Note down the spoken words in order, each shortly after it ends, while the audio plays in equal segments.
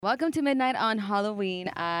Welcome to Midnight on Halloween.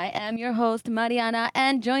 I am your host, Mariana,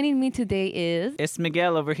 and joining me today is... It's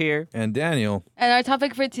Miguel over here. And Daniel. And our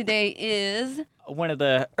topic for today is... One of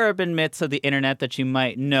the urban myths of the internet that you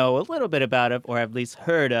might know a little bit about it, or at least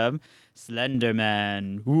heard of, Slender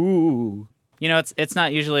Man. Ooh. You know, it's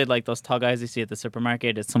not usually like those tall guys you see at the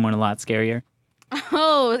supermarket. It's someone a lot scarier.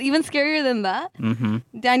 Oh, even scarier than that? Mm-hmm.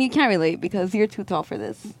 Dan, you can't relate because you're too tall for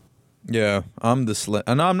this. Yeah, I'm the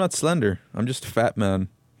no, I'm not slender. I'm just a fat man.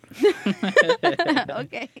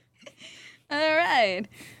 Okay. All right.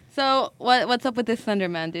 So what's up with this Slender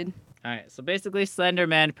Man, dude? All right, so basically Slender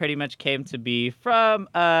Man pretty much came to be from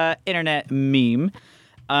internet meme.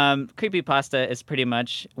 Creepypasta is pretty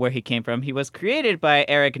much where he came from. He was created by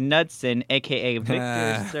Eric Knudsen, a.k.a.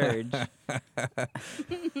 Victor Surge.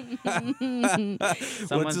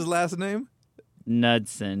 What's his last name?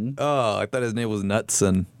 Knudsen. Oh, I thought his name was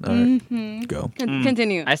Nutson. All right, go.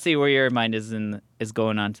 Continue. I see where your mind is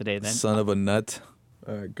going on today then. Son of a nut.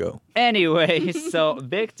 All right, go. Anyway, so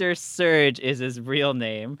Victor Surge is his real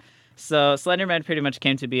name. So Slenderman pretty much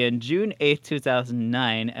came to be in June 8th,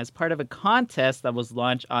 2009 as part of a contest that was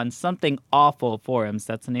launched on Something Awful forums.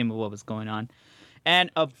 That's the name of what was going on. And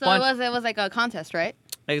it was like a contest, right?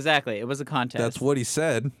 Exactly. It was a contest. That's what he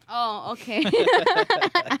said. Oh, okay.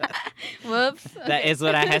 Whoops. That is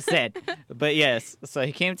what I had said. But yes, so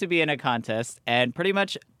he came to be in a contest and pretty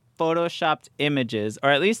much photoshopped images, or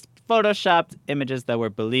at least photoshopped images that were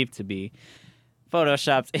believed to be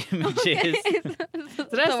photoshopped images. Okay.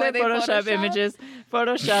 Did I say Photoshop images?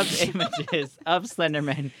 Photoshopped images of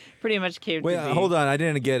Slenderman pretty much came to be. Wait, hold on. I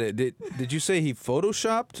didn't get it. Did you say he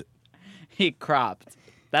photoshopped? He cropped.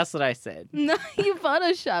 That's what I said. No, you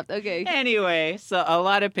photoshopped. Okay. Anyway, so a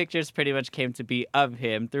lot of pictures pretty much came to be of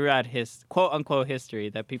him throughout his quote-unquote history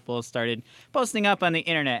that people started posting up on the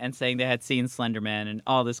internet and saying they had seen Slenderman and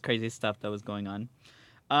all this crazy stuff that was going on.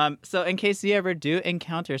 So in case you ever do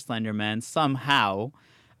encounter Slenderman somehow,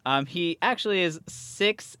 he actually is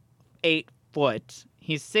 6'8" foot.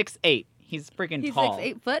 He's 6'8". He's freaking tall.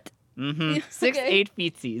 He's 6'8" foot? Mm-hmm. 6'8"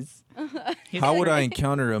 feetsies. How would I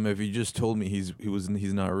encounter him if he just told me he's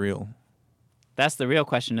not real? That's the real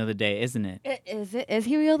question of the day, isn't it? Is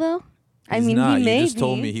he real though? He's not. He may You just be.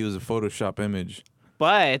 told me he was a Photoshop image.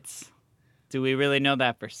 But do we really know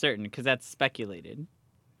that for certain? Because that's speculated.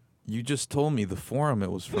 You just told me the forum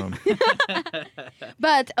it was from.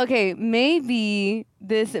 But, okay, maybe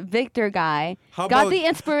this Victor guy How got about- the how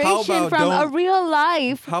inspiration about from a don't- real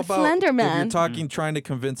life How about Slender if Man. you're trying to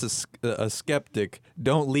convince a skeptic,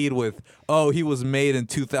 don't lead with, oh, he was made in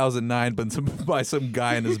 2009 by some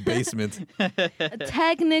guy in his basement.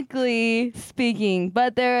 Technically speaking,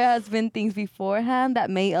 but there has been things beforehand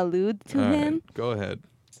that may allude to All right, him. go ahead.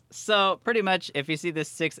 So pretty much, if you see this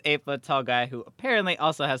 6'8" foot tall guy who apparently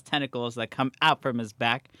also has tentacles that come out from his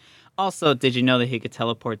back, also, did you know that he could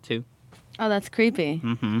teleport too? Oh, that's creepy.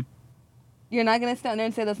 Mm-hmm. You're not going to stand there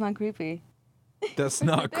and say that's not creepy. That's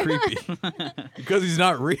not creepy. Because he's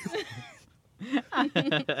not real.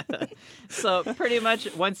 So pretty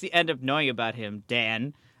much, once you end up knowing about him,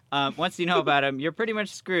 Dan, once you know about him, you're pretty much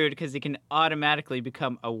screwed because he can automatically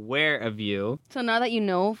become aware of you. So now that you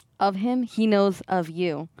know of him, he knows of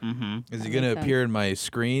you. Mm-hmm. Is he That going to makes appear in my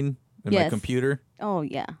screen, in my Yes. computer? Oh,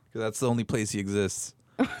 yeah. Because that's the only place he exists.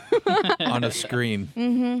 On a screen.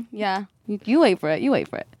 Mm-hmm. Yeah. You wait for it. You wait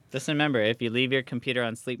for it. Just remember, if you leave your computer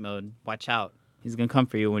on sleep mode, watch out. He's going to come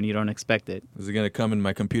for you when you don't expect it. Is he going to come in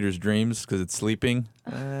my computer's dreams because it's sleeping?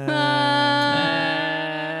 He'll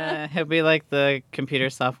be like the computer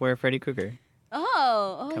software Freddy Krueger.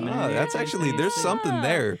 Oh, Coming Oh, in. that's actually, there's something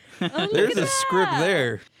there. Oh, There's look a at script that.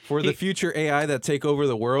 there. For the future AI that take over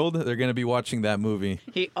the world, they're going to be watching that movie.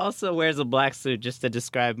 He also wears a black suit just to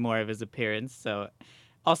describe more of his appearance, so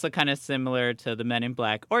also kind of similar to the Men in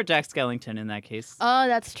Black, or Jack Skellington in that case. Oh,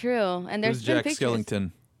 that's true. And there's Who's been Jack pictures.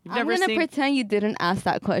 Skellington? You've I'm never gonna seen pretend you didn't ask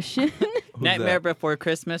that question. Who's Nightmare that? Before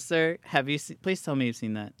Christmas, sir? Have you please tell me you've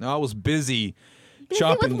seen that. No, I was busy Busy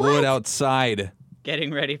chopping with wood what? outside,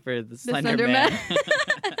 Getting ready for the Slender Slender Man.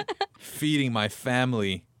 feeding my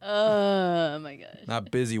family, Oh my gosh. not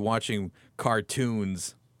busy watching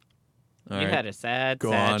cartoons. All You right. had a sad Go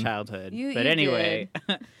sad on. childhood. You But anyway,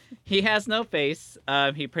 he has no face.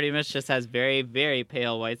 He pretty much just has very, very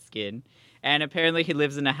pale white skin. And apparently he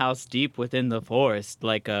lives in a house deep within the forest,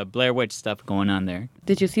 like Blair Witch stuff going on there.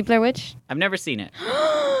 Did you see Blair Witch? I've never seen it.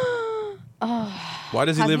 Oh. Why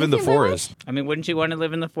does he Have live you in the seen Blair Witch? forest? I mean, wouldn't you want to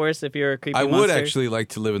live in the forest if you're a creepy I would monster? actually like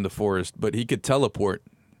to live in the forest, but he could teleport.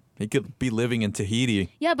 He could be living in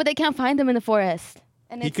Tahiti. Yeah, but they can't find him in the forest.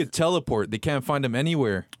 And He it's, could teleport. They can't find him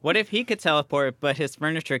anywhere. What if he could teleport, but his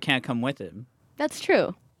furniture can't come with him? That's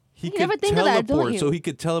true. He You could never think of that, teleport, don't you? so he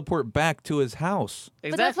could teleport back to his house.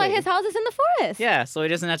 Exactly. But that's why his house is in the forest. Yeah, so he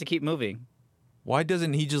doesn't have to keep moving. Why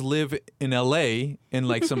doesn't he just live in L.A. in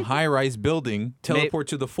like some high-rise building, teleport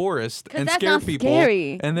to the forest, 'Cause and that's scare not people,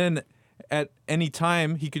 scary. and then at any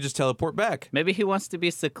time he could just teleport back? Maybe he wants to be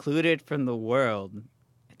secluded from the world.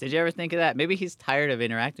 Did you ever think of that? Maybe he's tired of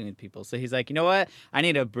interacting with people. So he's like, you know what? I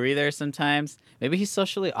need a breather sometimes. Maybe he's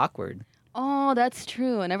socially awkward. Oh, that's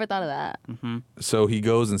true. I never thought of that. So he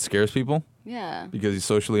goes and scares people Yeah. because he's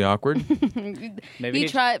socially awkward. Maybe He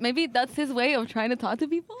tried. Maybe that's his way of trying to talk to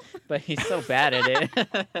people. but he's so bad at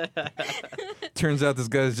it. Turns out this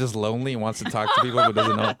guy's just lonely and wants to talk to people but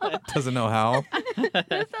doesn't know how.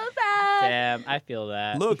 That's so sad. Damn, I feel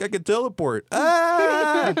that. Look, I can teleport.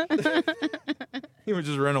 Ah! He would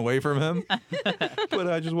just run away from him. But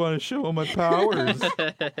I just want to show him my powers.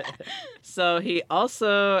 So he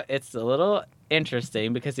also, it's a little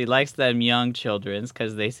interesting because he likes them young children's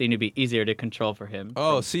because they seem to be easier to control for him.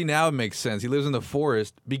 Oh, see, now it makes sense. He lives in the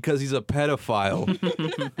forest because he's a pedophile.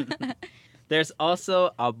 There's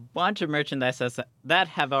also a bunch of merchandise that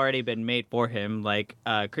have already been made for him, like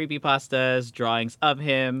creepypastas, drawings of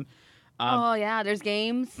him. Oh yeah, there's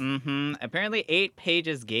games. Apparently 8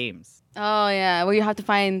 pages games. Oh yeah, where you have to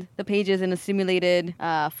find the pages in a simulated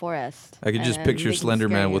forest. I could just and picture they can Slender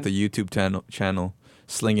scare Man you. with a YouTube channel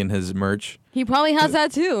slinging his merch. He probably has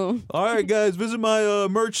that too. All right, guys, visit my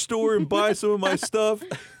merch store and buy some of my stuff.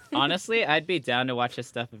 Honestly, I'd be down to watch his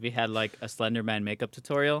stuff if he had like a Slender Man makeup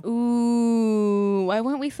tutorial. Ooh, why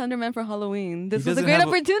weren't we Slenderman for Halloween? This was a doesn't great have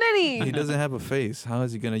opportunity. He doesn't have a face. How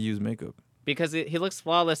is he going to use makeup? Because he looks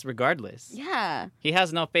flawless regardless. Yeah. He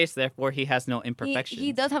has no face, therefore he has no He, imperfections.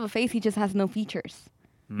 he does have a face, he just has no features.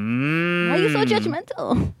 Why Mm. are you so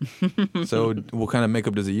judgmental? So what kind of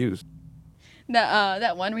makeup does he use?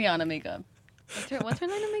 that one Rihanna makeup. What's her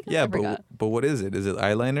line of makeup? Yeah, I forgot. but what is it? Is it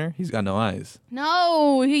eyeliner? He's got no eyes.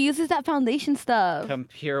 No, he uses that foundation stuff.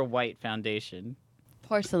 Pure white foundation.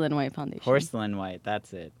 Porcelain white foundation. Porcelain white,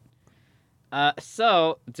 that's it.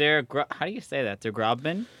 So, how do you say that? Der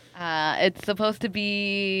Grobman? It's supposed to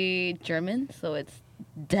be German, so it's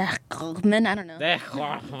Der Grobman. I don't know. Der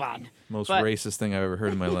Grobman. Most But- racist thing I've ever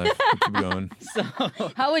heard in my life. Keep going. So,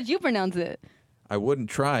 How would you pronounce it? I wouldn't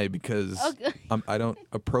try because Okay. I don't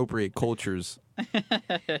appropriate cultures.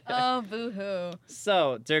 Oh, boo-hoo.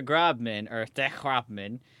 Der Grobman, or Der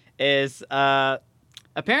Grobman, is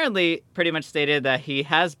apparently pretty much stated that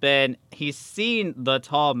he's seen the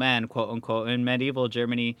tall man, quote unquote, in medieval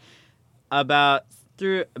Germany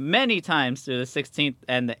through many times through the 16th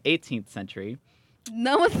and the 18th century.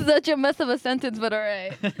 That was such a mess of a sentence, but all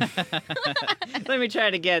right. Let me try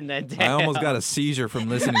it again then. I almost got a seizure from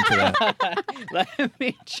listening to that. Let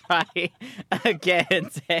me try again.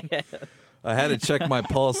 Dan. I had to check my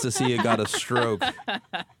pulse to see it got a stroke.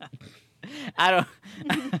 I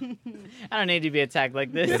don't need to be attacked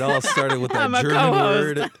like this. It all started with that I'm a German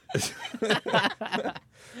co-host. word.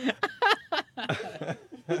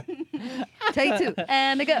 Take 2,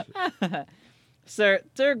 and go. Sir,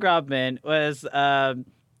 Der Grobman was, let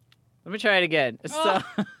me try it again. So,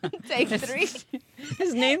 Take 3.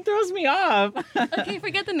 his name throws me off. Okay,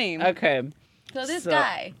 forget the name. Okay. So this So-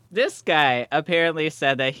 guy. This guy apparently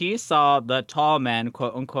said that he saw the tall man,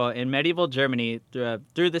 quote unquote, in medieval Germany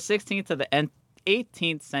through the 16th to the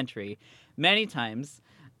 18th century many times.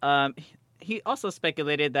 He also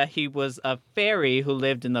speculated that he was a fairy who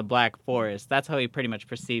lived in the Black Forest. That's how he pretty much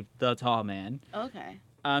perceived the tall man. Okay.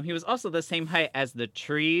 He was also the same height as the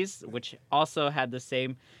trees, which also had the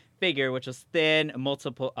same figure, which was thin,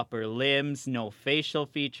 multiple upper limbs, no facial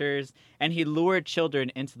features, and he lured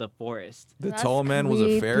children into the forest. The That's tall man was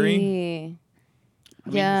a fairy? creepy. I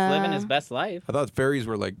mean, Yeah. he's living his best life. I thought fairies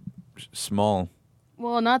were like small.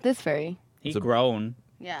 Well, not this fairy. He It's a- grown.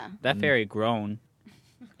 Yeah. That fairy grown.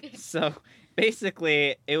 So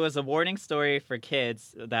basically, it was a warning story for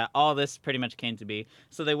kids that all this pretty much came to be,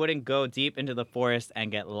 so they wouldn't go deep into the forest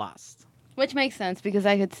and get lost. Which makes sense because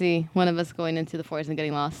I could see one of us going into the forest and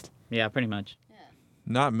getting lost. Yeah, pretty much.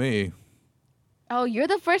 Not me. Oh, you're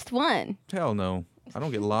the first one. Hell no. I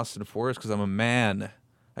don't get lost in the forest because I'm a man.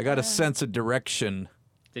 I got a sense of direction.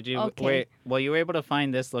 Did you Okay. wait? Well, you were able to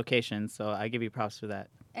find this location, so I give you props for that.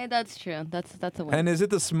 Hey, that's true. That's a win. And is it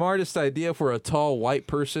the smartest idea for a tall white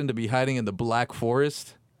person to be hiding in the Black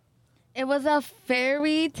Forest? It was a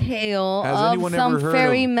fairy tale Has of anyone some ever heard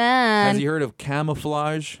fairy of- man. Has he heard of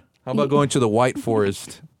camouflage? How about going to the White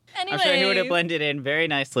Forest? I'm sure he would have Anyways. blended in very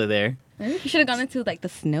nicely there. Maybe he should have gone into like the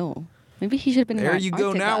snow. Maybe he should have been. in There you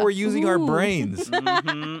go. Now Antarctica. we're using our Ooh. brains.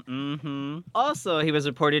 Also, he was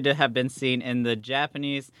reported to have been seen in the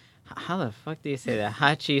Japanese How the fuck do you say that?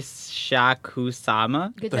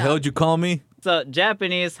 Hachishakusama. Good The job. hell did you call me? So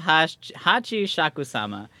Japanese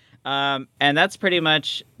Hachishakusama. And that's pretty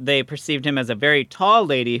much, they perceived him as a very tall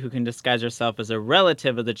lady who can disguise herself as a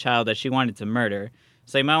relative of the child that she wanted to murder.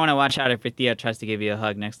 So you might want to watch out if your Thea tries to give you a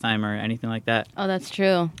hug next time or anything like that. Oh, that's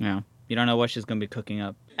true. Yeah. You don't know what she's going to be cooking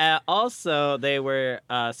up. Also, they were,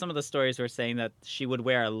 some of the stories were saying that she would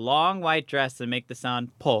wear a long white dress and make the sound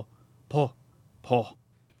po, po, po.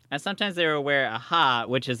 And sometimes they would wear a ha,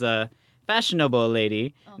 which is a fashionable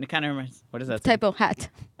lady. Oh. And it kind of reminds, what is that? Type of hat.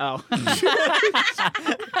 Oh.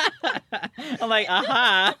 I'm like,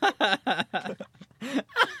 aha.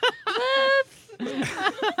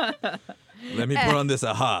 Let me put on this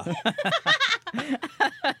aha.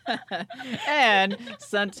 And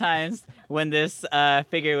sometimes when this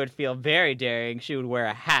figure would feel very daring, she would wear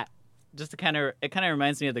a hat. Just to it kind of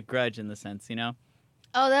reminds me of The Grudge in the sense, you know?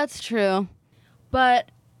 Oh, that's true. But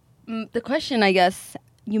the question, I guess,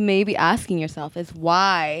 you may be asking yourself is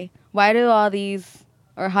why? Why do all these,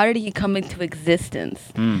 or how did he come into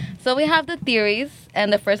existence? So we have the theories,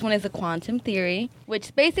 and the first one is the quantum theory,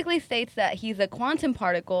 which basically states that he's a quantum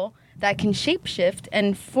particle that can shapeshift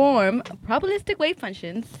and form probabilistic wave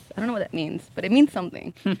functions. I don't know what that means, but it means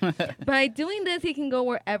something. By doing this, he can go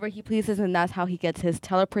wherever he pleases, and that's how he gets his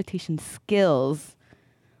teleportation skills.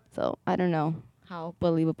 So I don't know how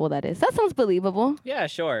believable that is. That sounds believable. Yeah,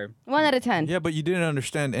 sure. 1 out of 10. Yeah, but you didn't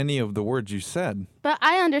understand any of the words you said. But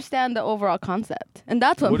I understand the overall concept, and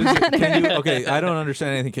that's what What is it? matters. Can you, okay, I don't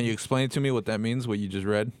understand anything. Can you explain to me what that means, what you just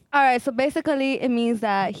read? All right, so basically it means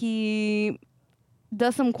that he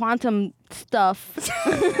does some quantum stuff.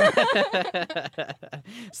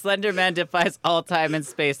 Slender Man defies all time and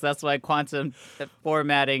space. That's why quantum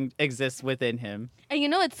formatting exists within him. And you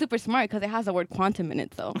know it's super smart because it has the word quantum in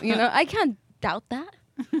it, so, you know, I can't doubt that.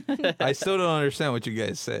 I still don't understand what you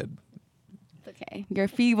guys said. It's okay. Your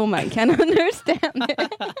feeble mind can't understand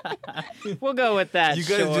it. We'll go with that, You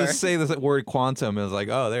guys sure. just say the word quantum and it's like,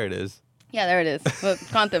 oh, there it is. Yeah, there it is. Look,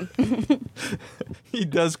 quantum. He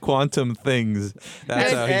does quantum things.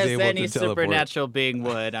 That's how he's As able any to teleport. supernatural being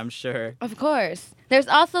would, I'm sure. Of course. There's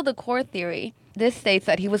also the core theory. This states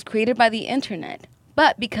that he was created by the internet.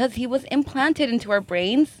 But because he was implanted into our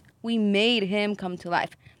brains, we made him come to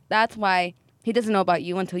life. That's why he doesn't know about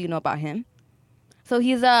you until you know about him. So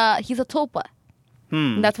he's a tulpa.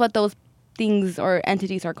 That's what those things or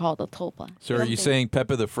entities are called, a tulpa. So are you saying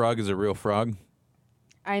Pepe the Frog is a real frog?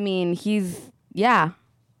 I mean, yeah.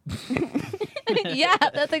 Yeah,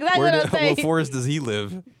 that's exactly Where what I'm saying. what forest does he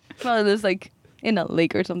live? Well, there's like in a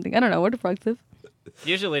lake or something. I don't know where do frogs live.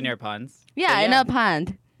 Usually near ponds. Yeah, But in a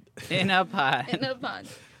pond. In a pond. In a pond.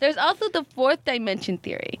 There's also the fourth dimension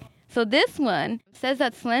theory. So this one says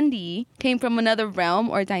that Slendy came from another realm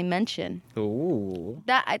or dimension. Ooh.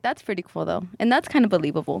 That's pretty cool though, and that's kind of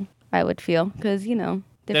believable. I would feel because you know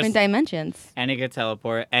different dimensions. And he could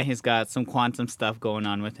teleport, and he's got some quantum stuff going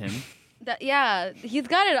on with him. Yeah, he's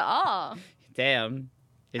got it all. Damn.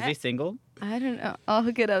 Is he single? I don't know. I'll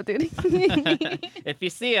hook it up, dude. If you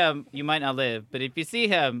see him, you might not live. But if you see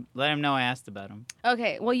him, let him know I asked about him.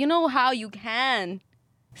 Okay, well, you know how you can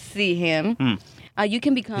see him. You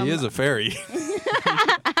can become. He is a fairy.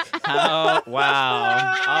 Oh,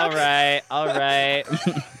 wow. All right. All right.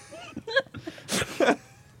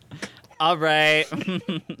 All right.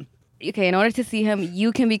 Okay, in order to see him,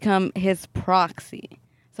 you can become his proxy.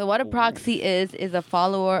 So what a proxy is a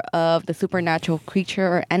follower of the supernatural creature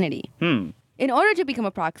or entity. In order to become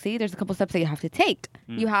a proxy, there's a couple steps that you have to take.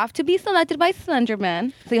 You have to be selected by Slender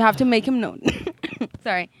Man, so you have to make him known.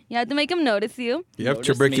 Sorry, you have to make him notice you. You have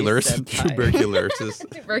Notice me, senpai. tuberculosis.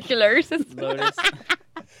 Tuberculosis. Lotus.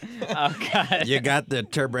 Oh, God. You got the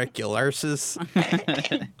tuberculosis.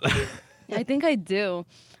 I think I do.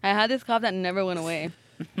 I had this cough that never went away.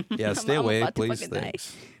 Yeah, stay I'm away, about to please. fucking die.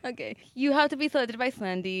 Thanks. Okay, you have to be selected by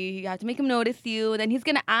Slendy. You have to make him notice you. Then he's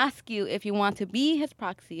gonna ask you if you want to be his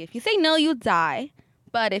proxy. If you say no, you die.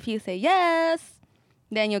 But if you say yes,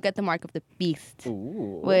 then you'll get the mark of the beast,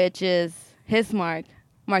 which is his mark,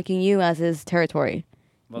 marking you as his territory.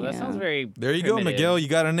 Well, that sounds very There you go, primitive. Miguel. You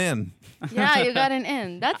got an in. Yeah, you got an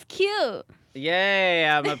in. That's cute. Yay,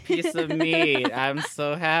 I'm a piece of meat. I'm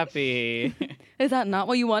so happy. Is that not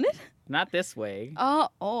what you wanted? Not this way.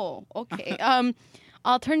 Oh, okay.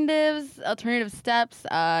 Alternative steps,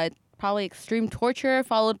 probably extreme torture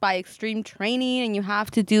followed by extreme training, and you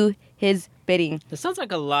have to do his bidding. This sounds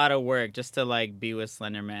like a lot of work just to like be with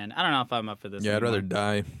Slender Man. I don't know if I'm up for this. Yeah, I'd anymore. rather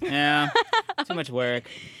die. Yeah, too much work.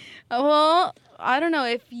 Well, I don't know.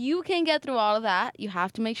 If you can get through all of that, you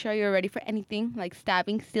have to make sure you're ready for anything like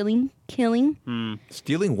stabbing, stealing, killing.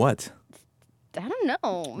 Stealing what? I don't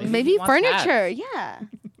know. Maybe Maybe he wants furniture. Yeah.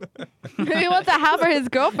 Maybe he wants a hat for his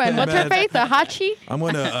girlfriend. What's her face? A Hachi? I'm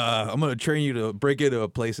gonna train you to break into a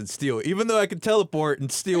place and steal. Even though I can teleport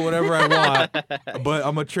and steal whatever I want, but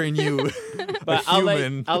I'm gonna train you, But a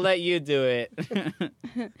human. I'll let you do it.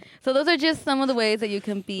 So those are just some of the ways that you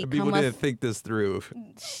can People become didn't think this through.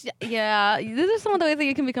 Yeah, these are some of the ways that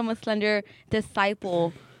you can become a slender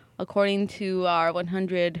disciple, according to our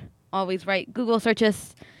 100 always right Google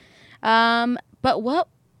searches. But what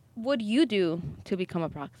would you do to become a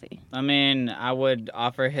proxy? I mean, I would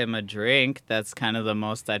offer him a drink. That's kind of the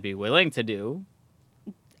most I'd be willing to do.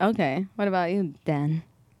 Okay, what about you, Dan?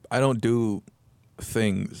 I don't do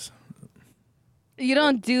things. You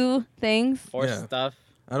don't do things? Or Yeah. stuff.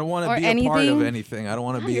 I don't want Or to be a part of anything? anything. I don't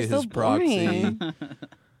want to God, be you're his so proxy. boring.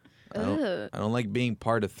 I don't like being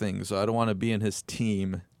part of things, so I don't want to be in his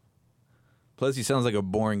team. Plus, he sounds like a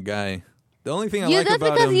boring guy. The only thing I like that's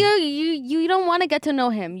about because him, you don't want to get to know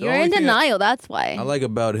him. You're only in thing denial, that's why. I like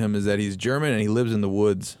about him is that he's German and he lives in the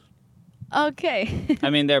woods. Okay. I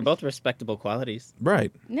mean, they're both respectable qualities.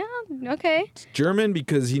 Right. Yeah, okay. It's German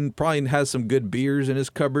because he probably has some good beers in his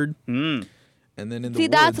cupboard. Mm. And then in the See,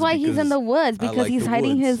 woods that's why he's in because the woods, I because like he's the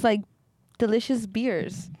hiding woods. his like delicious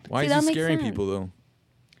beers. Why See, is that he makes scaring sense. people though?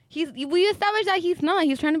 We established that he's not.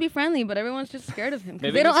 He's trying to be friendly, but everyone's just scared of him. 'Cause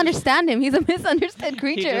Maybe they don't he's just- understand him. He's a misunderstood He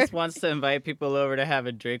creature. just wants to invite people over to have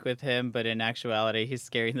a drink with him, but in actuality, he's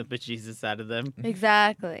scaring the bejesus out of them.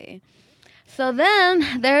 Exactly. So then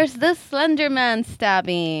there's the Slender Man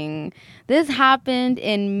stabbing. This happened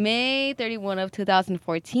in May 31 of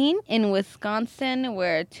 2014 in Wisconsin,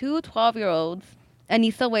 where two 12-year-olds,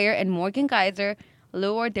 Anissa Weyer and Morgan Geyser,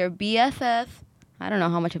 lured their BFF. I don't know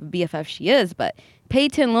how much of a BFF she is, but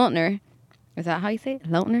Peyton Lautner. Is that how you say it?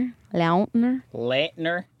 Lautner? Lautner?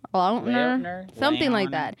 Lautner? Something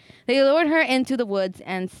like that. They lured her into the woods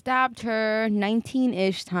and stabbed her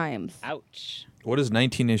 19-ish times. Ouch. What does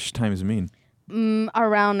 19-ish times mean?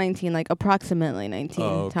 Around 19, like approximately 19 Oh,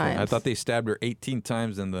 okay. times. I thought they stabbed her 18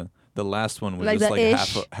 times and the last one was Like just the like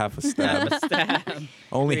ish? half a stab. Stab.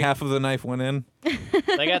 Only half of the knife went in.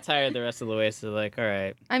 They got tired the rest of the way, so like, all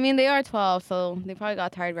right. I mean, they are 12, so they probably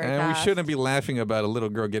got tired very And we fast. shouldn't be laughing about a little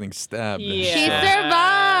girl getting stabbed. Yeah. She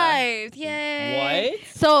survived! Yay! What?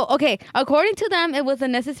 So, okay, according to them, it was a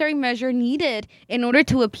necessary measure needed in order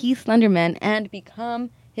to appease Slenderman and become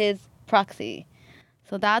his proxy.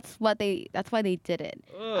 So that's why they did it.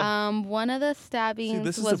 Ugh. One of the See, stabbings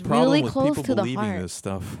this is was the problem really with close people to the believing heart. this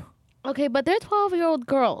stuff. Okay, but they're 12-year-old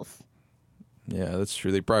girls. Yeah, that's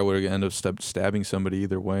true. They probably would have ended up stabbing somebody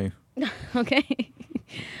either way. Okay.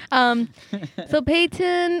 So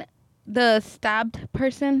Peyton, the stabbed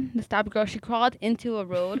girl, she crawled into a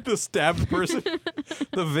road The stabbed person?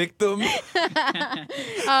 The victim?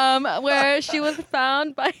 where she was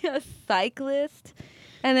found by a cyclist,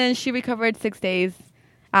 and then she recovered 6 days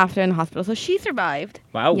after in the hospital. So she survived.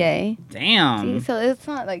 Wow. Yay. Damn. See, so it's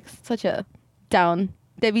not like such a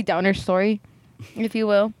Debbie Downer story, if you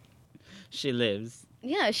will. She lives.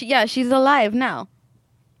 Yeah, she's alive now.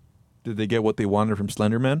 Did they get what they wanted from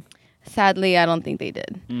Slender Man? Sadly, I don't think they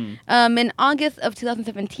did. Mm. In August of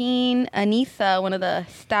 2017, Anissa, one of the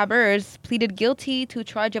stabbers, pleaded guilty to a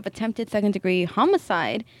charge of attempted second-degree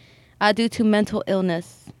homicide due to mental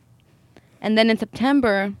illness. And then in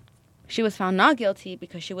September, she was found not guilty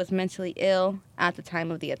because she was mentally ill at the time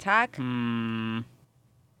of the attack. Mm.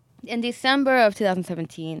 In December of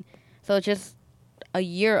 2017, so just a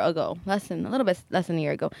year ago, a little bit less than a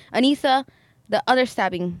year ago, Anissa, the other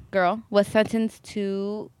stabbing girl, was sentenced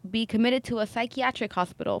to be committed to a psychiatric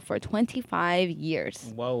hospital for 25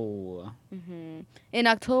 years. Whoa. In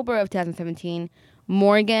October of 2017,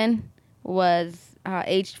 Morgan was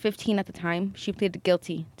aged 15 at the time. She pleaded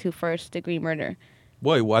guilty to first-degree murder.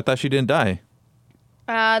 Wait, well, I thought she didn't die.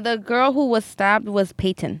 The girl who was stabbed was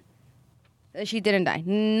Peyton. She didn't die.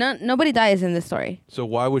 Nobody dies in this story. So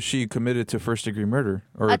why was she committed to first-degree murder?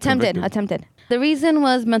 Or Attempted. convicted? The reason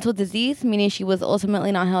was mental disease, meaning she was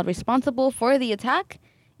ultimately not held responsible for the attack.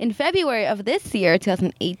 In February of this year,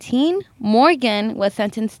 2018, Morgan was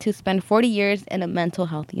sentenced to spend 40 years in a mental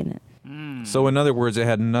health unit. So in other words, it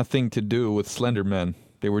had nothing to do with Slender Man.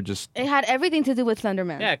 They were just... It had everything to do with Slender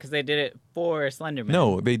Man. Yeah, because they did it for Slender Man.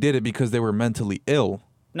 No, they did it because they were mentally ill.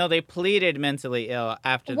 No, they pleaded mentally ill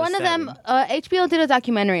after One the of them, stabbing. HBO did a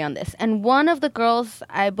documentary on this, and one of the girls,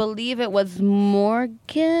 I believe it was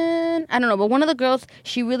Morgan, I don't know, but one of the girls,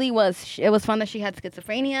 she really was, it was found that she had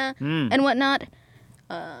schizophrenia and whatnot.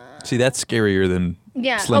 See, that's scarier than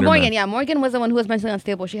Yeah, Slender Morgan, Man. yeah, Morgan was the one who was mentally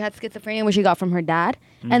unstable. She had schizophrenia, which she got from her dad,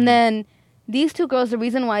 and then these two girls, the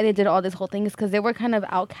reason why they did all this whole thing is because they were kind of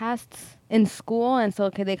outcasts in school, and so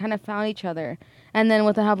they kind of found each other. And then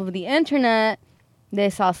with the help of the internet, they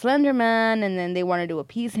saw Slender Man, and then they wanted to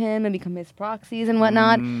appease him and become his proxies and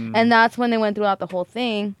whatnot. And that's when they went throughout the whole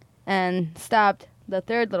thing and stabbed the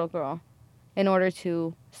third little girl in order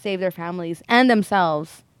to save their families and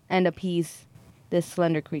themselves and appease this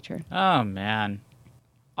slender creature. Oh, man.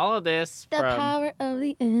 All of this The from... power of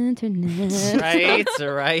the internet. Right.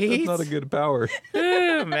 That's not a good power.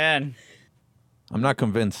 Oh, man. I'm not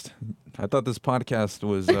convinced. I thought this podcast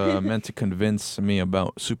was meant to convince me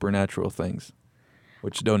about supernatural things,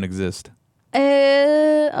 which don't exist.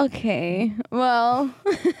 Okay. Well,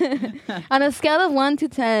 on a scale of 1 to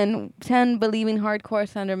 10, 10 believing hardcore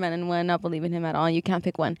Slenderman and 1 not believing him at all, you can't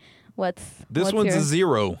pick one. What's one's your... a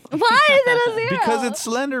 0. Why is it a 0? Because it's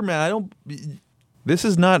Slender Man. I don't. This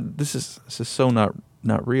is not. This is so not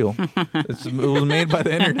real. It was made by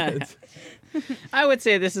the internet. I would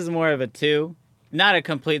say this is more of a 2. Not a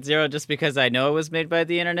complete 0 just because I know it was made by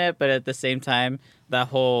the internet, but at the same time, the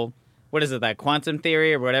whole, what is it, that quantum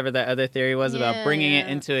theory or whatever that other theory was about bringing it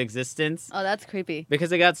into existence. Oh, that's creepy.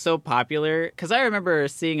 Because it got so popular. Because I remember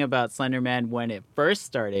seeing about Slender Man when it first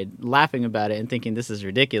started, laughing about it and thinking this is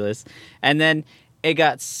ridiculous. And then it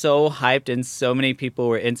got so hyped and so many people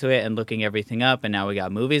were into it and looking everything up. And now we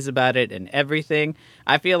got movies about it and everything.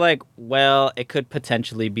 I feel like, well, it could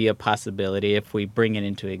potentially be a possibility if we bring it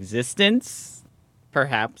into existence.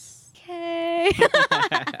 Perhaps. Okay.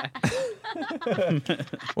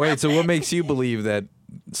 Wait, so what makes you believe that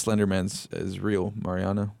Slenderman is real,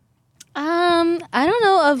 Mariana? I don't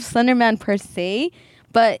know of Slenderman per se,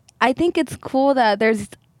 but I think it's cool that there's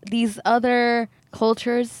these other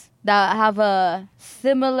cultures that have a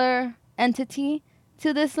similar entity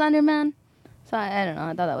to this Slenderman. So I don't know.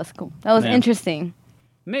 I thought that was cool. That was interesting.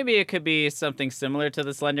 Maybe it could be something similar to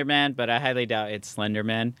the Slender Man, but I highly doubt it's Slender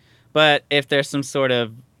Man. But if there's some sort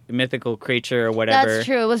of mythical creature or whatever. That's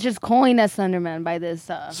true. It was just coined as Slenderman by this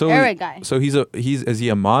Eric guy. So is he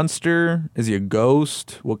a monster? Is he a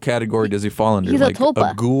ghost? What category does he fall under? He's a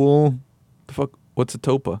tulpa. A ghoul? The fuck? What's a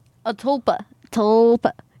tulpa? A tulpa.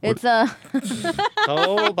 Tulpa. It's a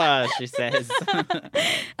Tulpa, she says.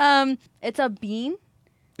 It's a bean.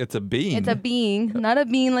 It's a being. It's a being, not a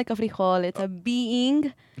bean like a frijol. It's a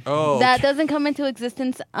being that doesn't come into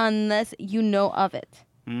existence unless you know of it.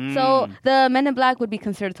 So the Men in Black would be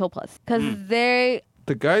considered tulpas because they...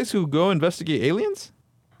 The guys who go investigate aliens?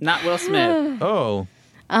 Not Will Smith. Oh.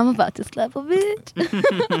 I'm about to slap a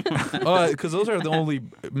bitch. Oh, because those are the only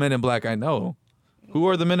Men in Black I know. Who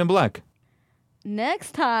are the Men in Black?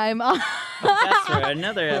 Next time. That's for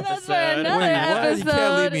another episode. Why? You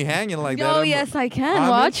can't leave me hanging like that. Oh, yes, I can.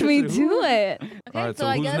 Watch me do it. Okay, all right, so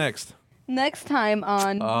I who's guess next? Next time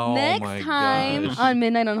on gosh. on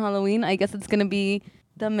Midnight on Halloween, I guess it's going to be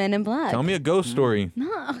the Men in Black. Tell me a ghost story. No.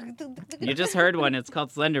 You just heard one. It's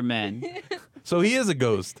called Slender Man. So he is a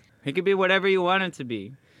ghost. He could be whatever you want him to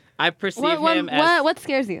be. I perceive him as... What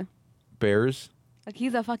scares you? Bears. Like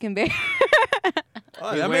he's a fucking bear.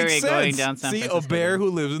 Oh, that makes going sense. down San See, a Francisco bear who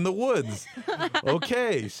lives in the woods.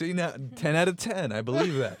 Okay. See, now 10 out of 10. I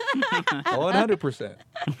believe that. 100%.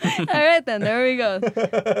 All right, then. There we go.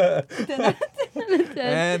 10.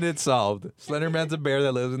 And it's solved. Slenderman's a bear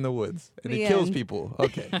that lives in the woods. And he kills people.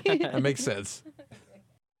 Okay. That makes sense.